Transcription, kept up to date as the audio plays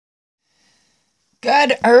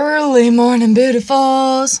Good early morning,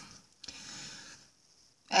 beautifuls.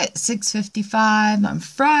 At 6:55 on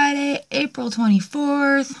Friday, April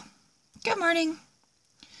 24th. Good morning.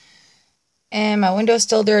 And my window's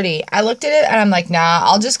still dirty. I looked at it and I'm like, nah,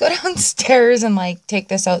 I'll just go downstairs and take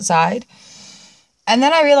this outside. And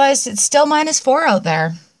then I realized it's still -4 out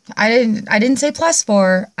there. I didn't say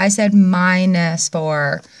 +4. I said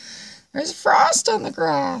 -4. There's frost on the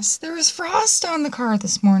grass. There was frost on the car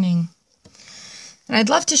this morning. And I'd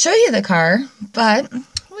love to show you the car, but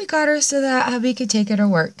we got her so that hubby could take her to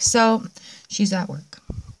work. So she's at work.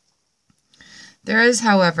 There is,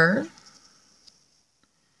 however,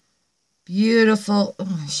 beautiful,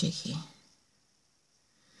 shaky.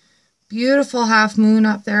 Beautiful half moon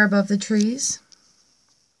up there above the trees.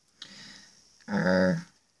 Our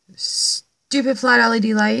stupid flat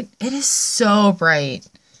LED light. It is so bright.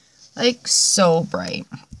 So bright.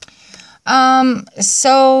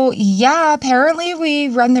 So yeah, apparently we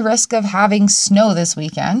run the risk of having snow this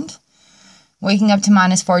weekend. Waking up to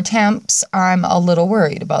 -4 temps, I'm a little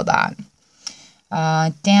worried about that.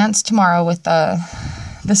 Dance tomorrow with the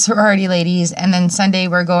sorority ladies, and then Sunday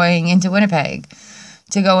we're going into Winnipeg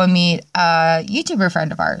to go and meet a YouTuber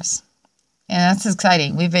friend of ours. And that's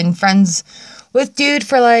exciting. We've been friends with dude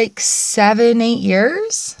for 7-8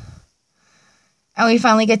 years. And we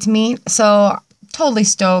finally get to meet, so totally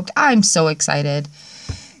stoked. I'm so excited.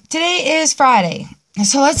 Today is Friday,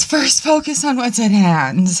 so let's first focus on what's at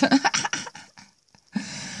hand.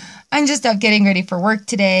 I'm just up getting ready for work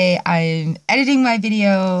today. I'm editing my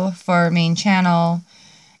video for main channel,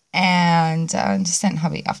 and just sent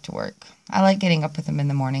hubby off to work. I like getting up with him in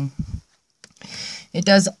the morning. It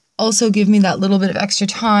does also give me that little bit of extra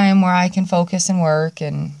time where I can focus and work.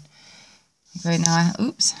 And right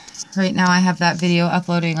now I have that video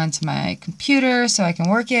uploading onto my computer so I can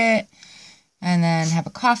work it and then have a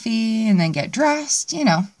coffee and then get dressed,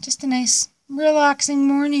 just a nice relaxing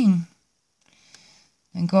morning.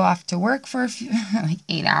 And go off to work for a few,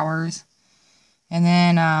 8 hours. And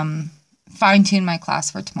then fine tune my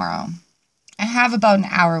class for tomorrow. I have about an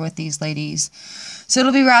hour with these ladies, so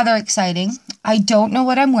it'll be rather exciting. I don't know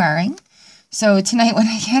what I'm wearing. So tonight when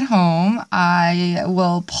I get home, I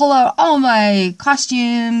will pull out all my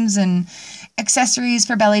costumes and accessories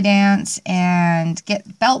for belly dance and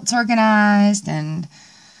get belts organized and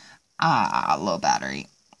low battery.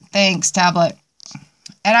 Thanks, tablet.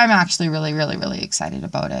 And I'm actually really, really, really excited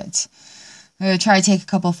about it. I'm going to try to take a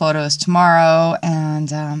couple photos tomorrow, and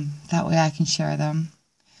that way I can share them.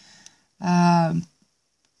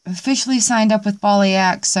 Officially signed up with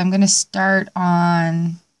BaliX, so I'm going to start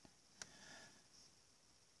on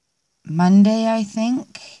Monday, I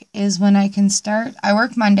think, is when I can start. I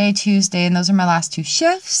work Monday, Tuesday, and those are my last 2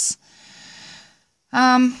 shifts.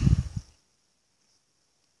 I'm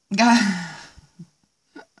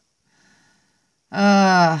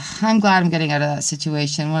glad I'm getting out of that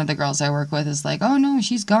situation. One of the girls I work with is like, oh no,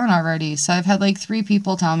 she's gone already. So I've had 3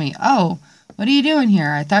 people tell me, oh, what are you doing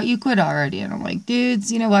here? I thought you quit already. And I'm like,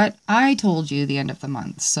 dudes, you know what? I told you the end of the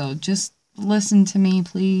month. So just listen to me,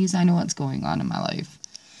 please. I know what's going on in my life.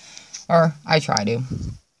 Or I try to.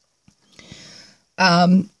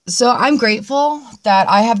 So I'm grateful that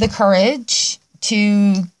I have the courage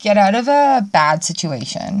to get out of a bad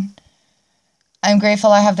situation. I'm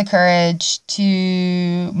grateful I have the courage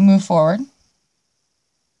to move forward.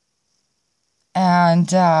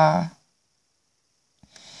 And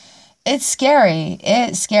it's scary.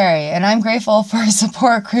 It's scary. And I'm grateful for a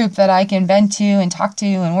support group that I can vent to and talk to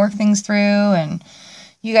and work things through. And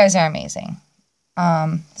you guys are amazing.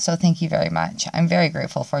 So thank you very much. I'm very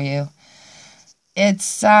grateful for you.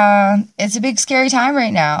 It's a big scary time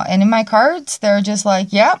right now. And in my cards, they're just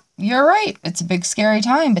like, yep, you're right. It's a big scary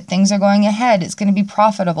time, but things are going ahead. It's going to be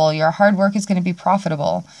profitable. Your hard work is going to be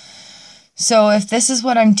profitable. So if this is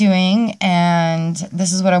what I'm doing and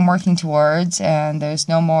this is what I'm working towards, and there's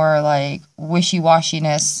no more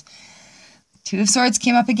wishy-washiness. 2 of Swords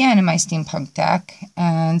came up again in my steampunk deck,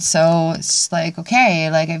 and so it's okay,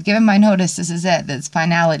 I've given my notice, this is it, that's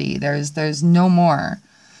finality, there's no more.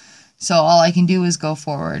 So all I can do is go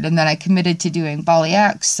forward, and then I committed to doing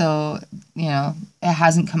BaliX, so, it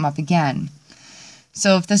hasn't come up again.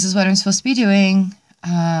 So if this is what I'm supposed to be doing,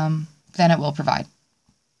 then it will provide.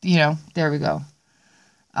 There we go.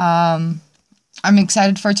 I'm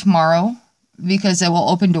excited for tomorrow, because it will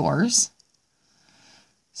open doors.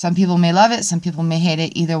 Some people may love it. Some people may hate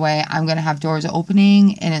it. Either way, I'm going to have doors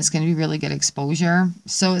opening, and it's going to be really good exposure.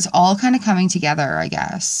 So it's all kind of coming together, I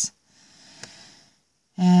guess.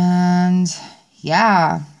 And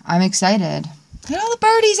yeah, I'm excited. Look at all the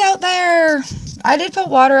birdies out there. I did put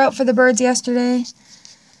water out for the birds yesterday.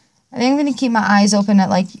 I think I'm going to keep my eyes open at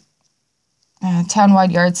like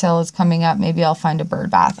town-wide yard sale is coming up. Maybe I'll find a bird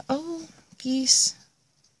bath. Oh, geese.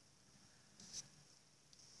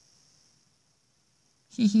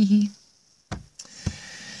 Hee hee hee.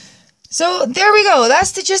 So there we go.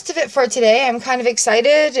 That's the gist of it for today. I'm kind of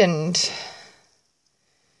excited, and if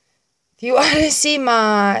you want to see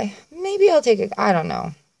maybe I'll take I don't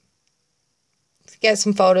know. Get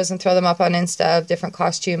some photos and throw them up on Insta of different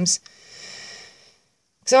costumes.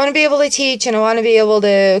 Because I want to be able to teach, and I want to be able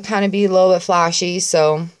to kind of be a little bit flashy,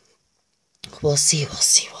 so we'll see.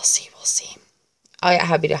 I'll get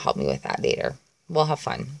Hubby to help me with that later. We'll have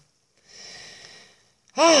fun.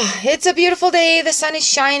 It's a beautiful day. The sun is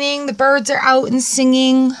shining. The birds are out and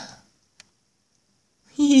singing.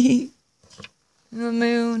 The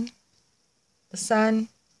moon. The sun.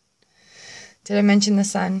 Did I mention the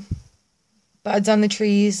sun? Buds on the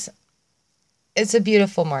trees. It's a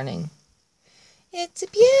beautiful morning. It's a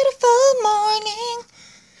beautiful morning.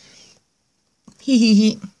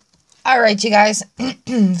 All right, you guys.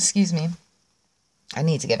 Excuse me. I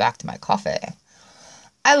need to get back to my coffee.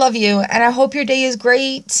 I love you, and I hope your day is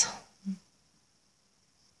great.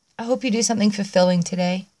 I hope you do something fulfilling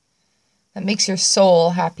today that makes your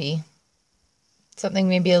soul happy. Something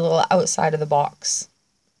maybe a little outside of the box.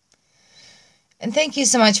 And thank you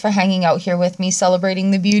so much for hanging out here with me,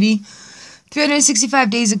 celebrating the beauty. 365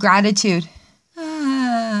 days of gratitude.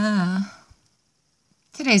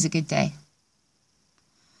 Today's a good day.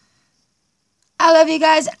 I love you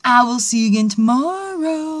guys. I will see you again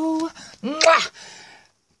tomorrow. Mwah!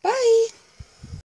 Bye.